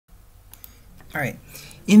All right,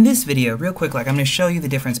 in this video, real quick, I'm going to show you the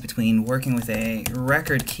difference between working with a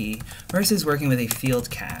record key versus working with a field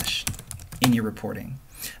cache in your reporting.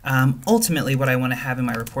 Ultimately, what I want to have in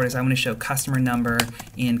my report is I want to show customer number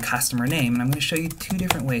and customer name, and I'm going to show you two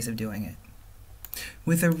different ways of doing it.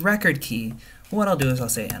 With a record key, what I'll do is I'll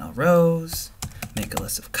say NL rows, make a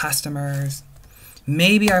list of customers.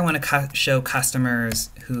 Maybe I want to show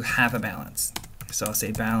customers who have a balance. So I'll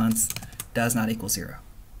say balance does not equal 0.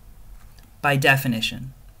 By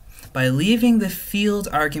definition, by leaving the field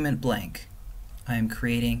argument blank, I am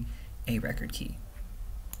creating a record key.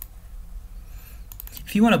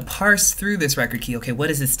 If you want to parse through this record key, okay, what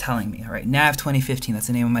is this telling me? All right, NAV 2015, that's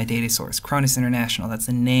the name of my data source. Cronus International, that's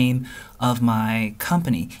the name of my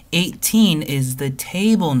company. 18 is the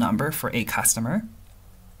table number for a customer.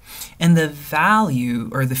 And the value,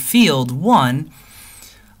 or the field 1,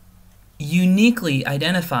 uniquely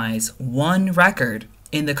identifies one record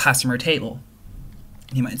in the customer table.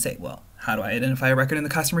 You might say, well, how do I identify a record in the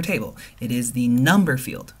customer table? It is the number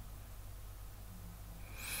field.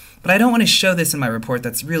 But I don't want to show this in my report.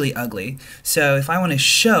 That's really ugly. So if I want to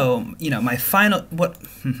show, my final, what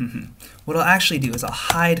I'll actually do is I'll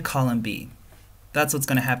hide column B. That's what's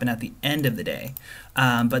going to happen at the end of the day.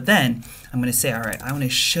 But then I'm going to say, all right, I want to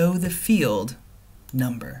show the field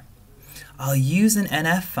number. I'll use an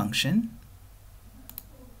NF function.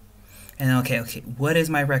 And okay, what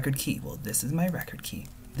is my record key? Well, this is my record key.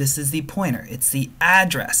 This is the pointer. It's the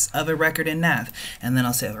address of a record in NAV. And then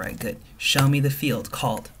I'll say, all right, good. Show me the field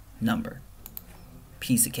called number.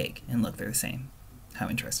 Piece of cake. And look, they're the same. How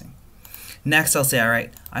interesting. Next, I'll say, all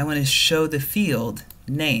right, I want to show the field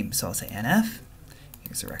name. So I'll say NF.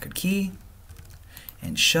 Here's the record key.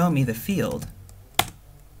 And show me the field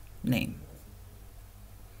name.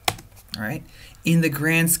 All right. In the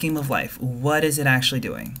grand scheme of life, what is it actually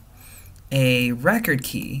doing? A record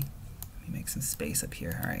key, let me make some space up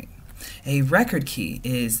here, all right. A record key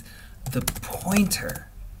is the pointer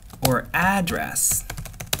or address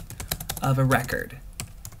of a record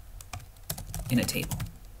in a table.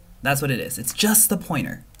 That's what it is. It's just the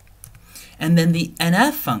pointer. And then the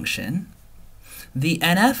NF function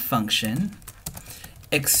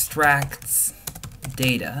extracts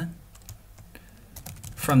data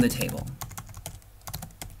from the table.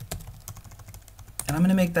 And I'm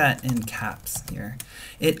going to make that in caps here.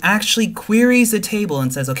 It actually queries a table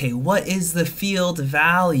and says, okay, what is the field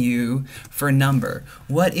value for number?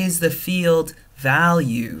 What is the field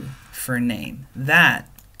value for name? That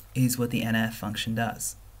is what the NF function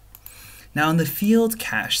does. Now on the field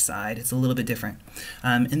cache side, it's a little bit different.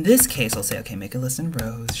 In this case, I'll say, okay, make a list in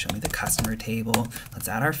rows, show me the customer table. Let's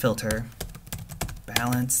add our filter.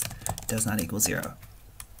 Balance does not equal 0.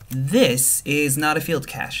 This is not a field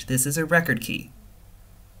cache. This is a record key.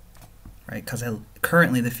 Right, because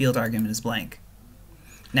currently the field argument is blank.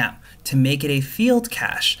 Now, to make it a field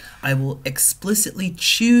cache, I will explicitly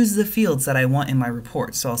choose the fields that I want in my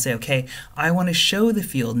report. So I'll say, okay, I want to show the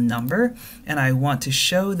field number, and I want to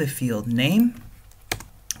show the field name.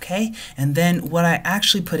 Okay, and then what I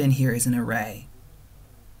actually put in here is an array,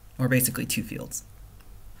 or basically two fields.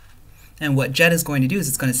 And what Jet is going to do is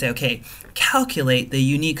it's going to say, okay, calculate the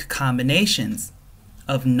unique combinations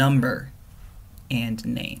of number and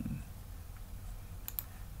name.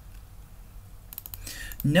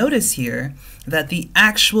 Notice here that the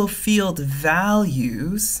actual field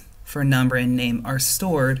values for number and name are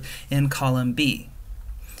stored in column B.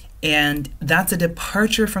 And that's a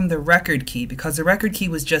departure from the record key because the record key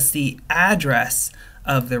was just the address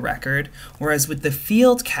of the record, whereas with the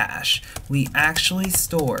field cache, we actually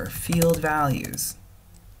store field values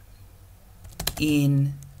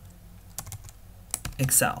in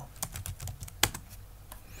Excel.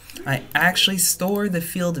 I actually store the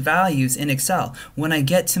field values in Excel. When I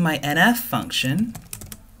get to my NF function,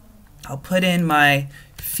 I'll put in my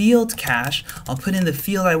field cache, I'll put in the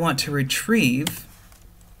field I want to retrieve,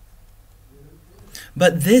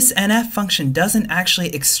 but this NF function doesn't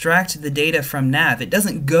actually extract the data from NAV. It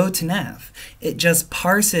doesn't go to NAV. It just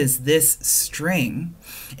parses this string,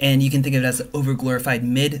 and you can think of it as an overglorified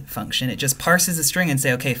mid function. It just parses a string and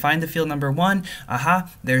say, okay, find the field number 1,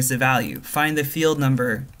 aha, there's the value. Find the field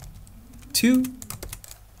number 2,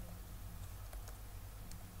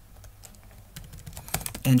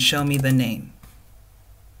 and show me the name.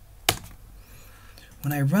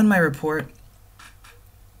 When I run my report,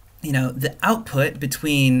 the output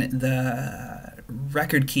between the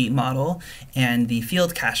record key model and the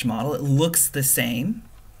field cache model, it looks the same.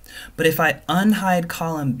 But if I unhide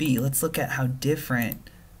column B, let's look at how different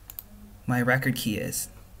my record key is.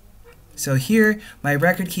 So here, my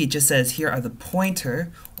record key just says here are the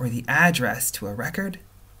pointer or the address to a record.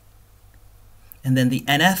 and then the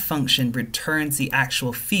NF function returns the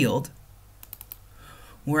actual field.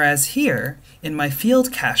 Whereas here, in my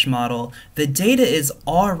field cache model, the data is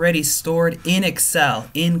already stored in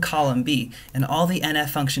Excel in column B, and all the NF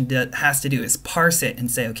function has to do is parse it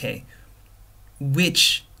and say, okay,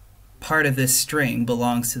 which part of this string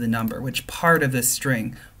belongs to the number? Which part of this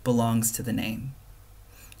string belongs to the name?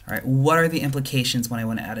 All right, what are the implications when I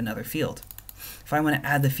want to add another field? If I want to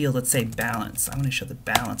add the field, let's say balance, I want to show the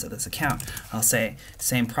balance of this account. I'll say,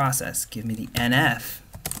 same process, give me the NF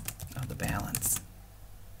of the balance.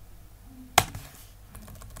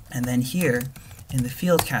 And then here, in the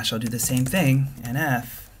field cache, I'll do the same thing,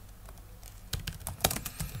 NF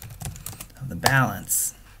of the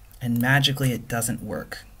balance. And magically, it doesn't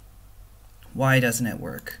work. Why doesn't it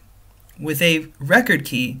work? With a record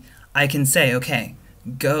key, I can say, okay,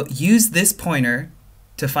 go use this pointer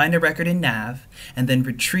to find a record in nav, and then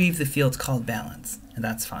retrieve the field called balance, and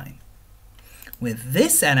that's fine. With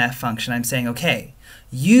this NF function, I'm saying, okay,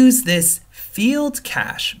 use this field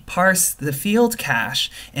cache, parse the field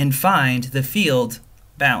cache, and find the field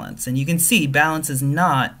balance. And you can see balance is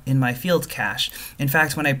not in my field cache. In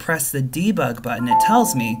fact, when I press the debug button, it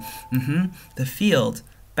tells me the field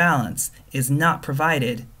balance is not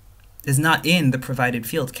in the provided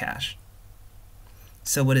field cache.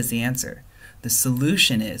 So what is the answer? The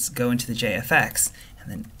solution is go into the JFX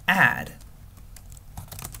and then add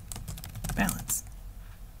balance.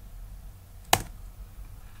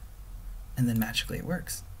 And then magically it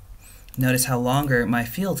works. Notice how much longer my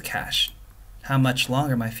field cache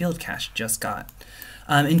just got.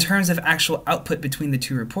 In terms of actual output between the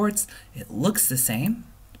two reports, it looks the same,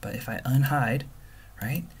 but if I unhide,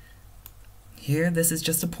 right, here this is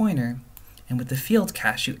just a pointer, and with the field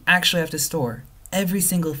cache you actually have to store every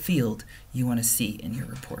single field you want to see in your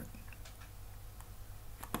report.